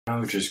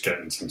Now just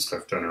getting some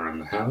stuff done around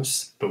the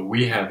house, but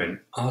we have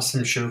an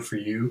awesome show for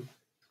you.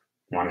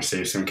 Want to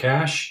save some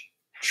cash?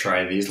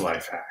 Try these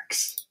life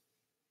hacks.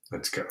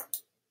 Let's go.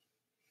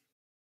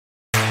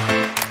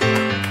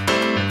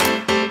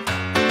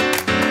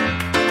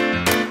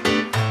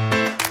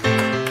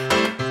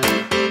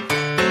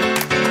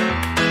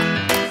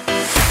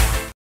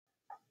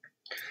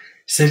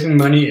 Saving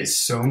money is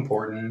so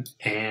important,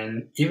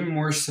 and even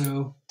more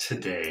so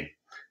today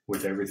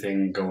with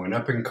everything going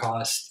up in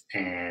cost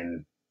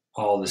and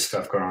all the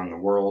stuff going on in the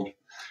world.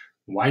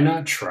 Why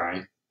not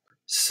try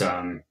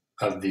some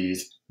of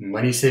these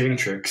money-saving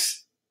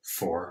tricks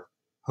for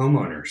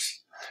homeowners?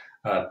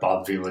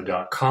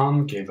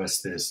 BobVila.com gave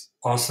us this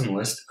awesome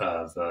list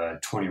of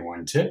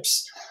 21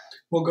 tips.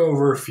 We'll go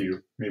over a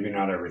few, maybe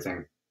not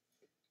everything.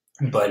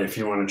 But if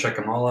you want to check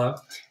them all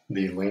out,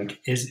 the link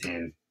is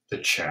in the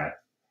chat.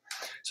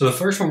 So the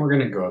first one we're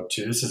going to go up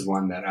to, this is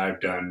one that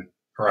I've done,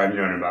 or I've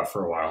known about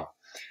for a while.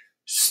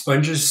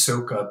 Sponges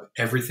soak up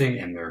everything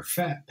in their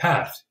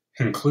path,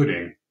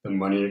 including the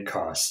money it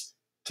costs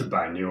to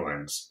buy new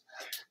ones.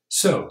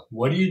 So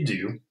what do you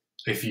do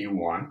if you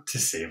want to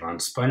save on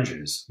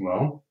sponges?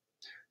 Well,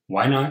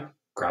 why not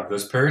grab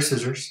those pair of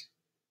scissors,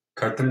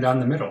 cut them down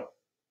the middle.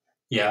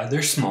 Yeah,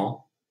 they're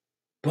small,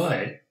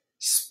 but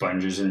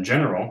sponges in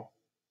general,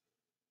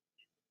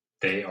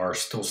 they are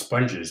still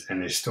sponges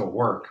and they still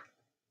work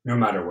no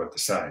matter what the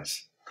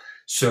size.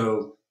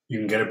 So you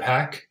can get a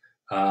pack,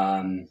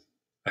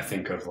 I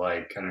think of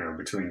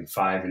between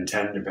 5 and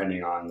 10,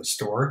 depending on the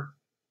store.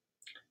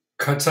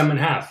 Cut some in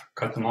half,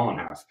 cut them all in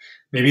half.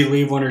 Maybe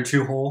leave one or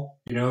two whole,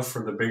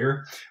 for the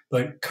bigger,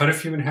 but cut a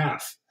few in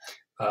half.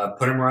 Put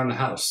them around the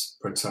house.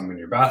 Put some in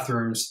your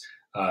bathrooms,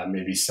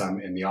 maybe some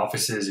in the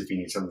offices if you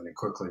need something to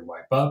quickly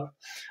wipe up.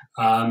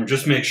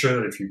 Just make sure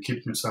that if you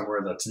keep them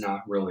somewhere that's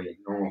not really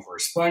normal for a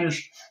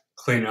sponge,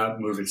 clean up,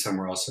 move it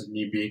somewhere else if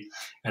need be.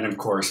 And of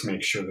course,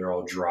 make sure they're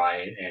all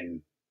dry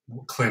and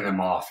clean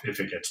them off if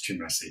it gets too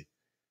messy.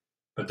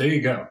 But there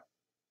you go.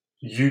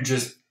 You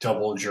just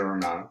doubled your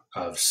amount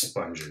of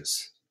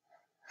sponges.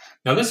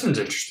 Now this one's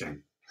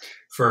interesting.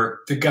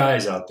 For the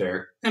guys out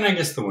there, and I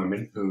guess the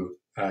women who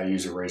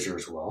use a razor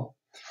as well,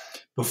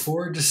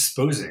 before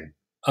disposing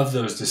of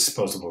those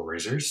disposable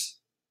razors,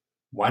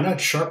 why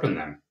not sharpen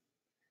them?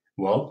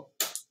 Well,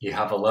 you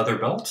have a leather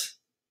belt.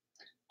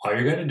 All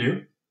you got to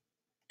do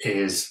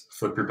is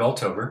flip your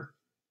belt over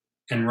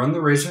and run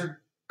the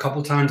razor a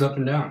couple times up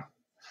and down.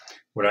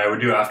 What I would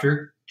do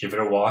after, give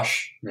it a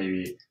wash,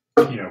 maybe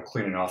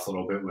clean it off a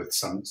little bit with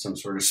some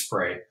sort of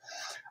spray.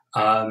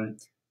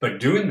 But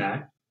doing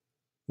that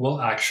will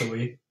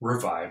actually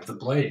revive the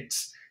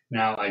blades.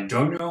 Now, I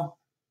don't know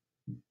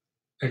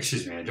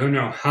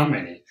how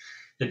many.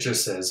 It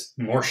just says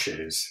more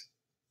shaves.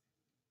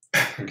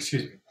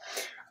 Excuse me.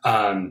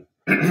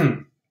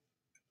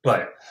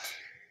 But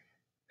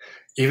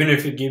even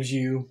if it gives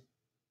you,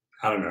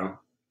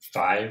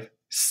 5,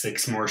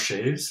 6 more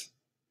shaves,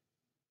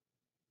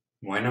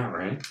 why not,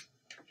 right?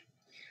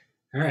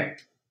 All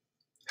right.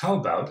 How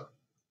about,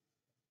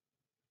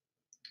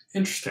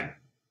 interesting.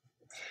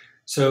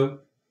 So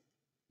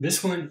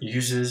this one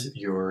uses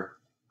your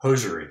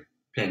hosiery,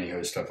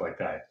 pantyhose, stuff like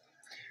that.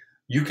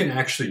 You can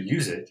actually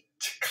use it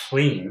to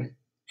clean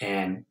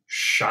and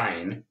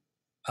shine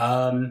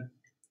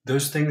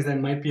those things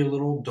that might be a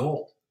little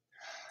dull.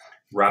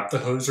 Wrap the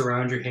hose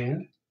around your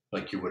hand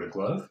like you would a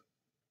glove,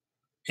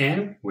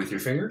 and with your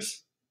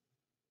fingers,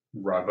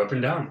 rub up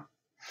and down.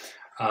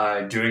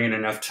 Doing it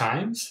enough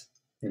times,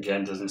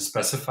 again, doesn't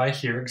specify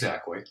here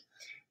exactly,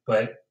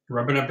 but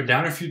rubbing up and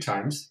down a few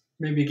times,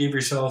 maybe give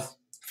yourself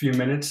a few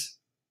minutes,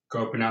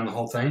 go up and down the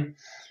whole thing,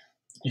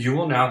 you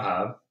will now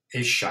have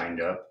a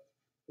shined up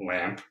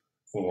lamp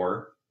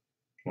or,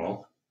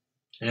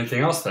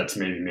 anything else that's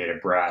maybe made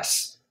of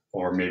brass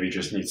or maybe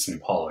just needs some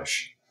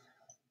polish.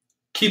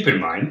 Keep in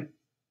mind,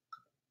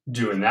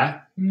 doing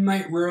that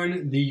might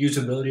ruin the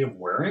usability of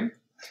wearing.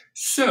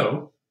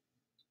 So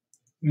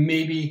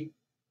maybe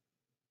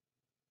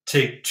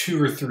take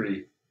 2 or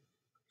 3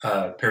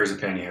 pairs of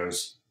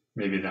pantyhose,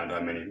 maybe not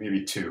that many,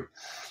 maybe 2,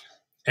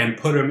 and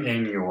put them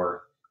in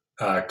your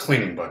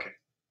cleaning bucket.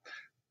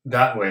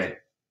 That way,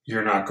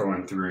 you're not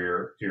going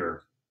through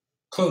your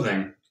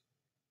clothing,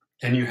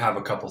 and you have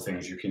a couple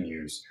things you can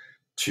use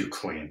to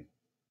clean.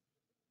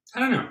 I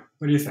don't know.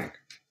 What do you think?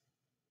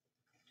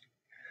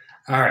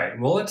 All right,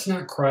 well, let's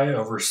not cry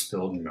over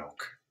spilled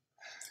milk.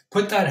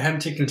 Put that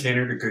empty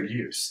container to good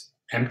use.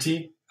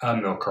 Empty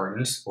milk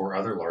cartons or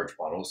other large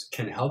bottles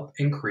can help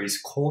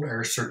increase cold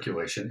air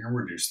circulation and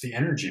reduce the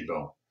energy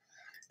bill.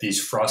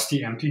 These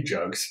frosty empty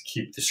jugs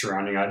keep the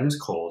surrounding items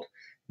cold,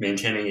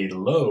 maintaining a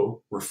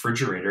low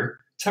refrigerator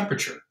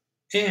temperature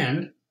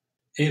and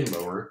a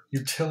lower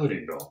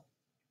utility bill.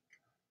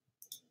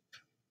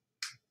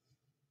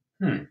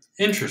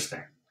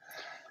 Interesting.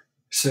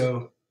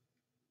 So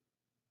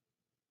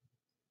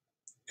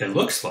it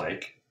looks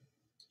like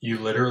you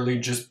literally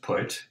just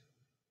put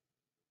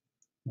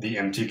the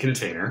empty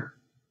container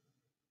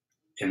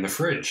in the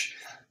fridge.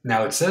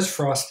 Now it says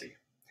frosty,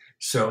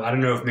 so I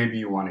don't know if maybe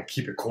you want to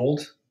keep it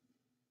cold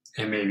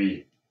and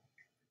maybe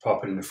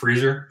pop it in the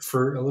freezer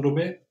for a little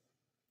bit.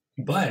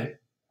 But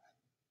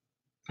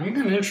I'm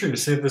kind of interested to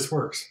see if this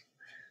works.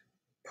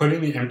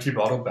 Putting the empty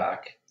bottle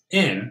back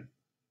in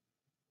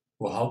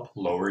will help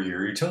lower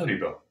your utility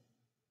bill.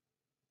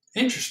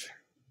 Interesting.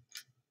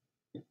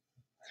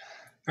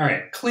 All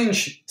right, clean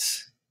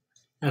sheets.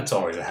 That's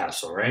always a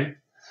hassle, right?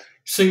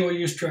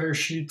 Single-use dryer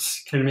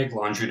sheets can make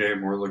laundry day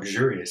more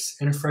luxurious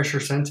and fresher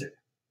scented.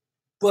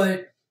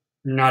 But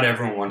not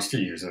everyone wants to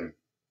use them,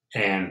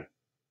 and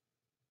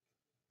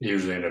they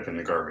usually end up in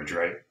the garbage,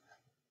 right?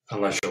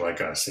 Unless you're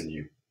like us and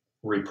you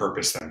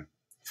repurpose them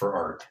for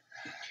art.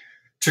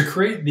 To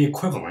create the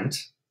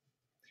equivalent,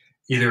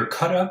 either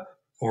cut up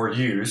or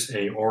use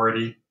a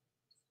already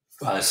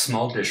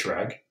small dish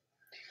rag.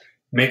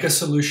 Make a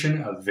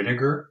solution of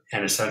vinegar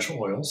and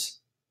essential oils.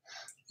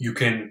 You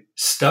can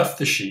stuff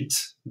the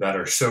sheets that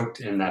are soaked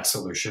in that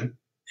solution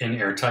in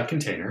airtight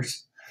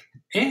containers,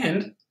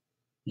 and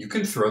you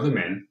can throw them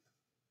in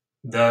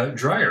the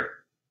dryer.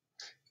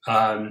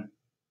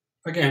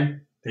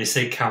 Again, they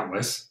say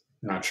countless.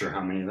 Not sure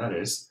how many that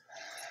is.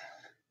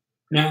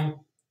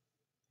 Now,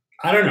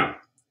 I don't know.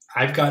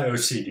 I've got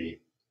OCD.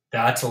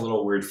 That's a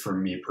little weird for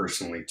me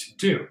personally to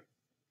do.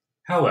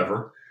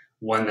 However,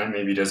 one that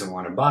maybe doesn't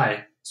want to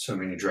buy so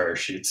many dryer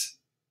sheets,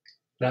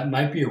 that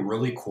might be a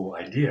really cool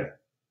idea.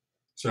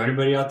 So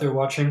anybody out there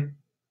watching,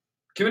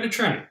 give it a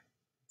try.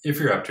 If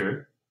you're up to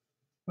it,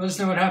 let us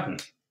know what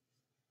happens.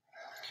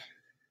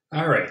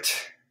 All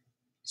right.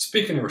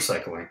 Speaking of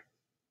recycling,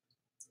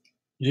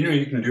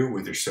 you can do it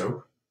with your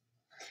soap.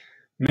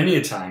 Many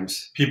a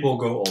times, people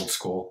go old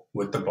school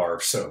with the bar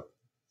of soap,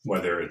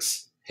 whether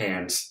it's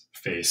hands,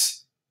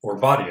 face, or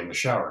body in the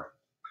shower.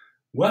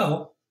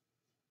 Well,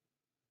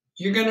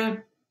 you're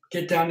gonna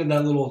get down to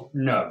that little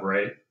nub,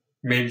 right?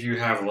 Maybe you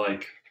have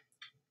like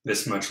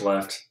this much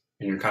left,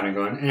 and you're kind of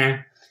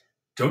going,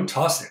 don't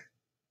toss it.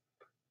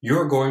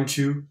 You're going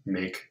to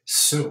make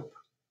soap.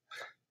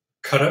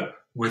 Cut up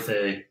with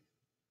a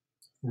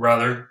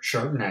rather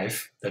sharp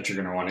knife that you're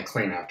going to want to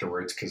clean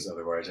afterwards, because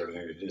otherwise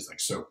everything is like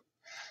soap.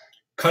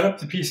 Cut up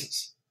the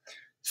pieces.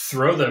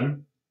 Throw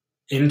them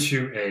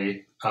into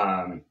a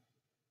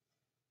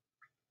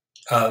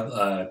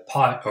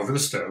pot over the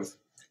stove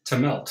to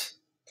melt.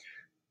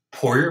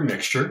 Pour your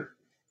mixture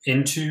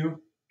into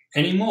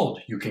any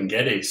mold. You can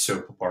get a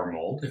soap bar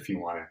mold if you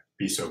want to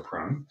be so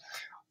prone,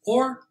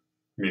 or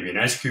maybe an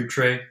ice cube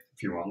tray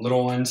if you want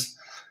little ones.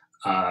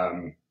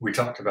 We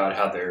talked about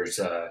how there's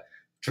to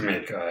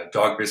make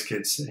dog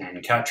biscuits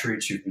and cat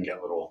treats. You can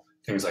get little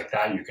things like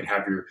that. You can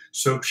have your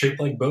soap shaped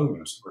like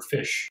bones or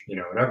fish,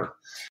 whatever.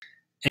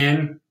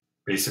 And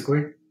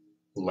basically,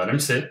 let them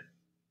sit,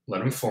 let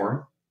them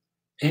form,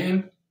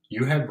 and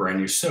you have brand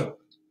new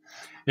soap.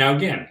 Now,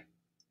 again,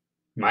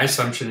 my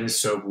assumption is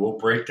soap will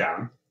break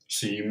down,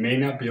 so you may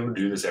not be able to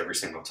do this every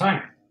single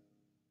time.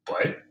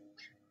 But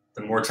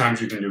the more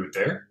times you can do it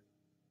there,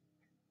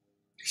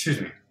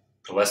 the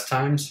less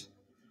times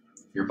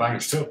you're buying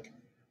soap.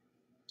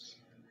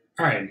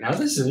 All right, now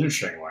this is an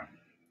interesting one.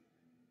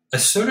 A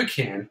soda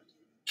can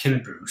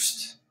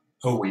boost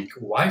a weak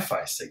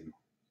Wi-Fi signal.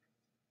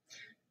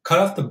 Cut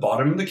off the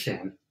bottom of the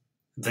can,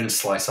 then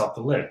slice off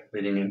the lid,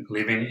 leaving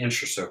an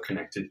inch or so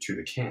connected to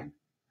the can.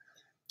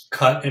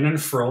 Cut and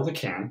unfurl the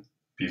can.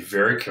 Be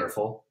very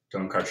careful.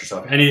 Don't cut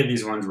yourself. Any of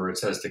these ones where it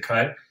says to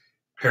cut,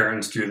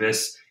 parents do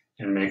this,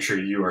 and make sure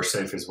you are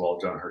safe as well.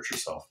 Don't hurt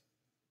yourself.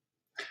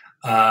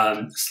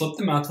 Slip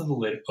the mouth of the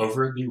lid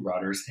over the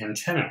router's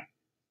antenna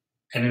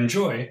and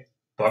enjoy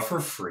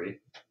buffer-free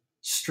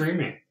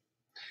streaming.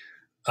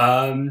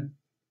 I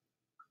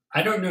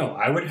don't know.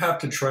 I would have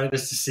to try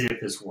this to see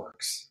if this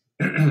works.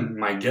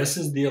 My guess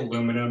is the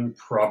aluminum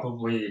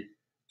probably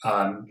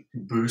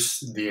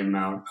boosts the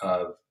amount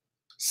of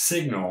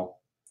signal,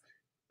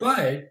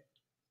 but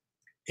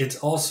it's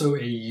also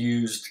a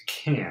used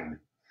can.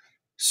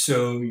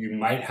 So you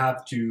might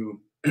have to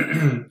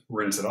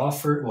rinse it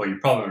off you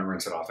probably want to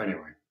rinse it off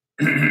anyway.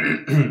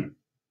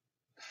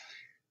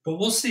 But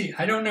we'll see.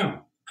 I don't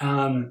know.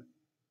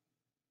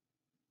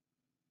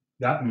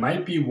 That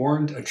might be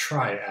warranted a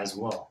try as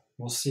well.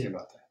 We'll see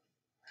about that.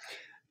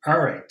 All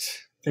right.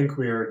 I think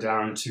we are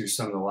down to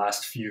some of the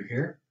last few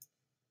here.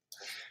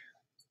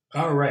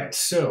 All right.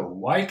 So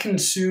why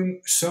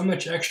consume so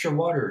much extra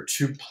water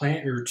to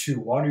plant or to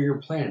water your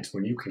plants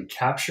when you can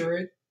capture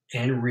it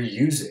and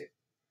reuse it?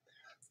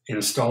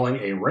 Installing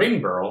a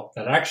rain barrel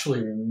that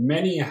actually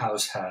many a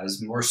house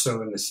has, more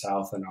so in the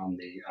South and on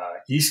the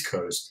East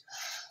Coast,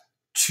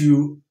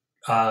 to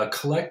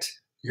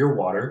collect your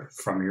water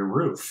from your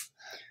roof.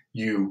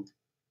 You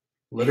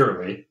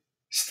literally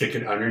stick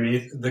it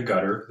underneath the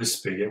gutter, the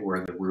spigot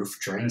where the roof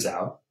drains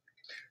out,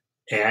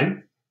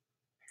 and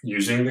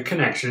using the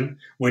connection,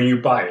 when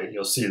you buy it,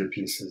 you'll see the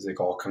pieces, it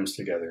all comes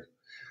together.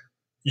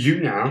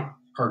 You now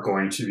are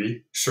going to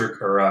be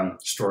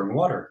storing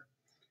water.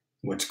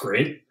 What's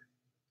great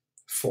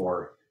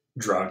for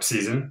drought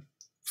season,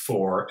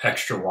 for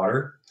extra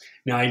water.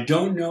 Now, I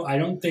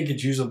don't think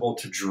it's usable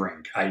to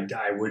drink.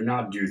 I would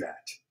not do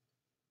that.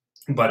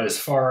 But as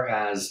far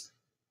as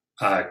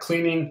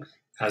cleaning,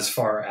 as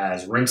far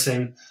as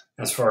rinsing,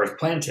 as far as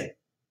planting,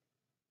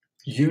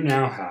 you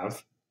now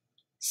have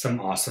some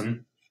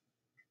awesome,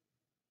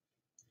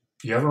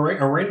 you have a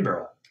rain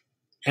barrel,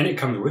 and it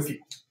comes with you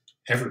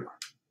everywhere.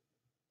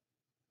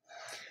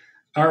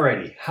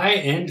 Alrighty,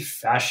 high-end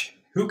fashion.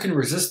 Who can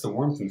resist the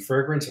warmth and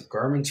fragrance of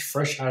garments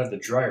fresh out of the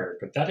dryer?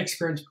 But that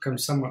experience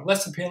becomes somewhat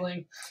less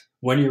appealing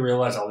when you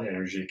realize all the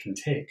energy it can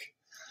take.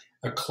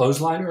 A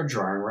clothesline or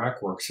drying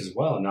rack works as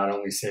well, not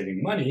only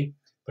saving money,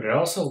 but it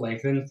also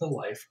lengthens the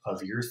life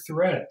of your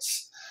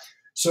threads.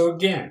 So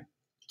again,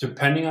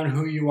 depending on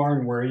who you are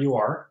and where you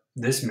are,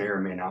 this may or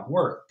may not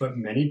work, but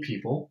many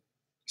people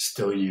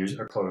still use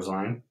a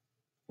clothesline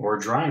or a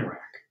drying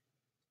rack.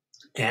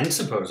 And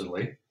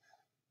supposedly,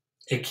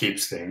 it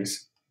keeps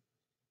things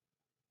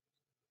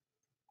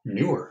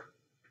newer.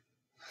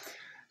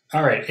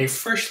 All right, a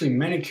freshly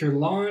manicured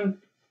lawn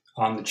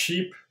on the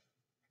cheap?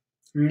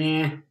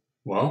 Nah,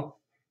 well,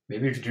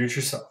 maybe you could do it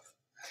yourself.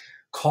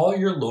 Call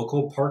your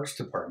local parks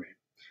department.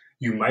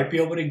 You might be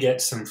able to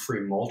get some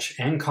free mulch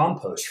and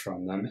compost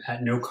from them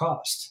at no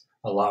cost,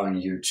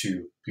 allowing you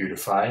to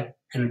beautify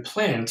and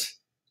plant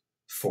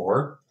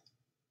for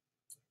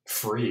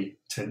free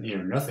to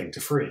nothing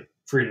to free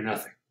to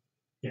nothing.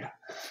 Yeah.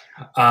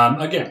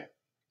 Again,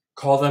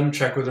 call them,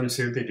 check with them,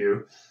 see what they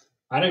do.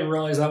 I didn't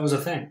realize that was a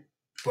thing,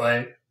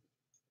 but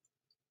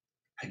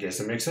I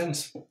guess it makes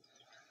sense.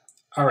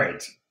 All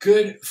right,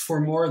 good for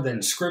more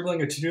than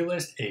scribbling a to-do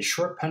list. A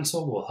short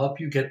pencil will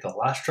help you get the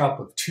last drop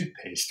of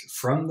toothpaste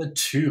from the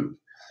tube.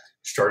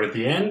 Start at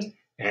the end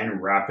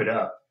and wrap it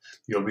up.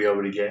 You'll be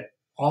able to get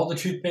all the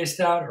toothpaste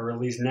out, or at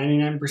least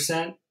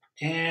 99%,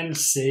 and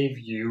save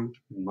you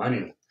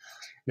money.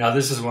 Now,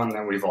 this is one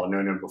that we've all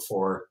known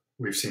before.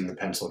 We've seen the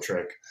pencil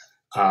trick.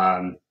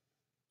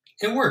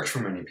 It works for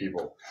many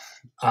people.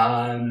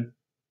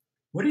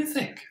 What do you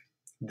think?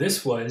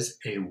 This was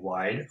a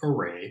wide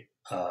array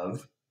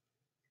of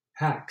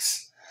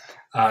hacks.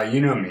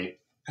 You know me.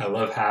 I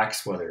love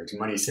hacks, whether it's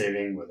money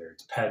saving, whether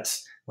it's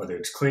pets, whether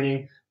it's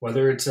cleaning,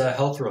 whether it's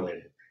health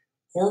related,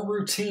 or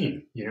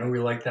routine. We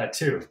like that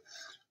too.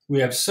 We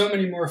have so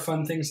many more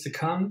fun things to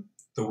come.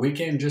 The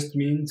weekend just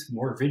means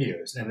more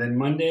videos. And then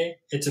Monday,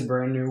 it's a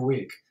brand new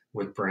week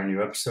with brand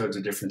new episodes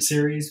of different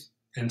series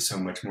and so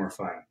much more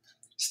fun.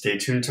 Stay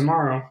tuned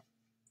tomorrow.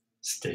 Stay